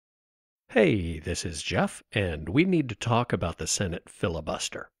Hey, this is Jeff, and we need to talk about the Senate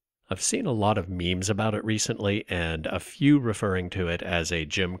filibuster. I've seen a lot of memes about it recently, and a few referring to it as a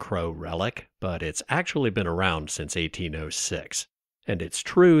Jim Crow relic, but it's actually been around since 1806. And it's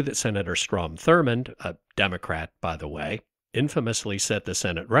true that Senator Strom Thurmond, a Democrat by the way, infamously set the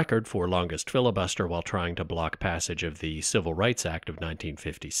Senate record for longest filibuster while trying to block passage of the Civil Rights Act of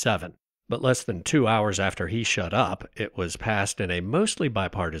 1957. But less than 2 hours after he shut up, it was passed in a mostly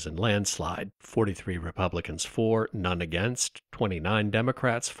bipartisan landslide, 43 Republicans for, none against, 29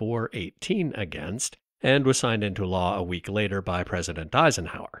 Democrats for, 18 against, and was signed into law a week later by President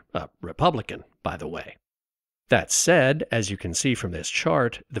Eisenhower, a Republican, by the way. That said, as you can see from this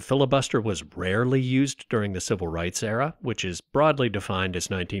chart, the filibuster was rarely used during the Civil Rights era, which is broadly defined as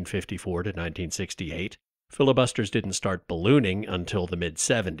 1954 to 1968. Filibusters didn't start ballooning until the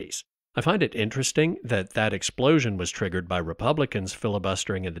mid-70s. I find it interesting that that explosion was triggered by Republicans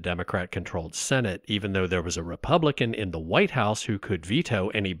filibustering in the Democrat-controlled Senate, even though there was a Republican in the White House who could veto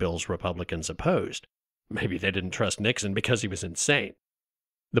any bills Republicans opposed. Maybe they didn't trust Nixon because he was insane.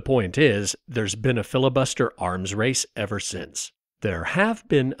 The point is, there's been a filibuster arms race ever since. There have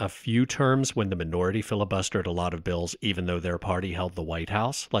been a few terms when the minority filibustered a lot of bills even though their party held the White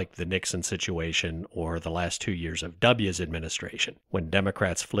House, like the Nixon situation or the last 2 years of W's administration, when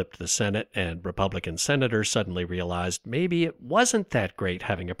Democrats flipped the Senate and Republican senators suddenly realized maybe it wasn't that great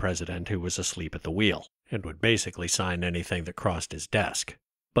having a president who was asleep at the wheel and would basically sign anything that crossed his desk.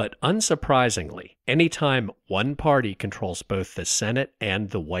 But unsurprisingly, anytime one party controls both the Senate and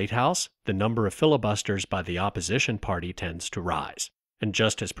the White House, the number of filibusters by the opposition party tends to rise. And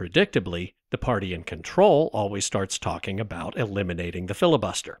just as predictably, the party in control always starts talking about eliminating the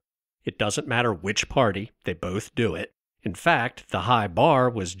filibuster. It doesn't matter which party, they both do it. In fact, the high bar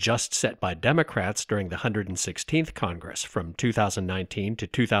was just set by Democrats during the 116th Congress from 2019 to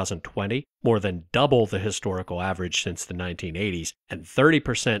 2020, more than double the historical average since the 1980s, and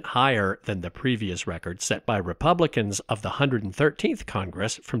 30% higher than the previous record set by Republicans of the 113th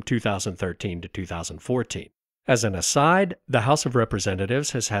Congress from 2013 to 2014. As an aside, the House of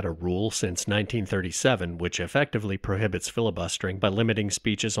Representatives has had a rule since 1937 which effectively prohibits filibustering by limiting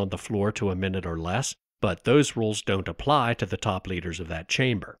speeches on the floor to a minute or less, but those rules don't apply to the top leaders of that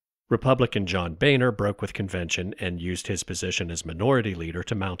chamber. Republican John Boehner broke with convention and used his position as minority leader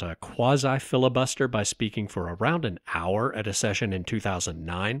to mount a quasi-filibuster by speaking for around an hour at a session in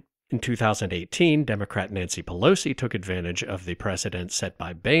 2009. In 2018, Democrat Nancy Pelosi took advantage of the precedent set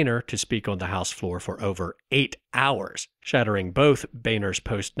by Boehner to speak on the House floor for over 8 hours, shattering both Boehner's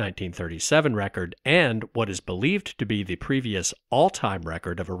post-1937 record and what is believed to be the previous all-time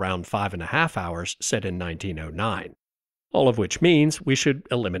record of around 5.5 hours set in 1909. All of which means we should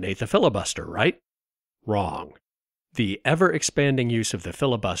eliminate the filibuster, right? Wrong. The ever-expanding use of the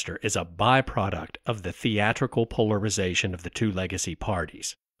filibuster is a byproduct of the theatrical polarization of the two legacy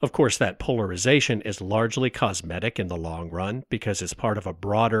parties. Of course, that polarization is largely cosmetic in the long run because it's part of a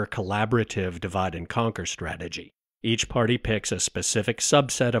broader collaborative divide-and-conquer strategy. Each party picks a specific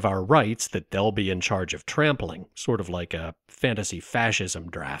subset of our rights that they'll be in charge of trampling, sort of like a fantasy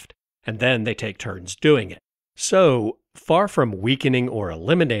fascism draft, and then they take turns doing it. So, far from weakening or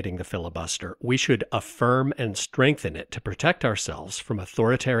eliminating the filibuster, we should affirm and strengthen it to protect ourselves from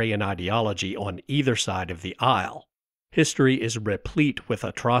authoritarian ideology on either side of the aisle. History is replete with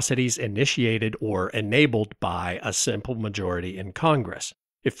atrocities initiated or enabled by a simple majority in Congress.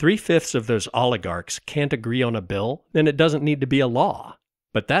 If 3/5 of those oligarchs can't agree on a bill, then it doesn't need to be a law.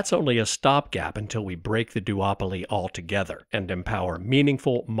 But that's only a stopgap until we break the duopoly altogether and empower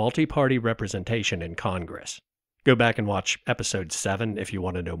meaningful multi-party representation in Congress. Go back and watch episode 7 if you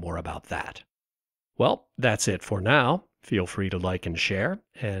want to know more about that. Well, that's it for now. Feel free to like and share,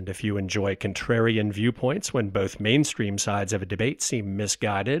 and if you enjoy contrarian viewpoints when both mainstream sides of a debate seem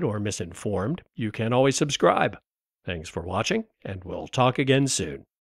misguided or misinformed, you can always subscribe. Thanks for watching, and we'll talk again soon.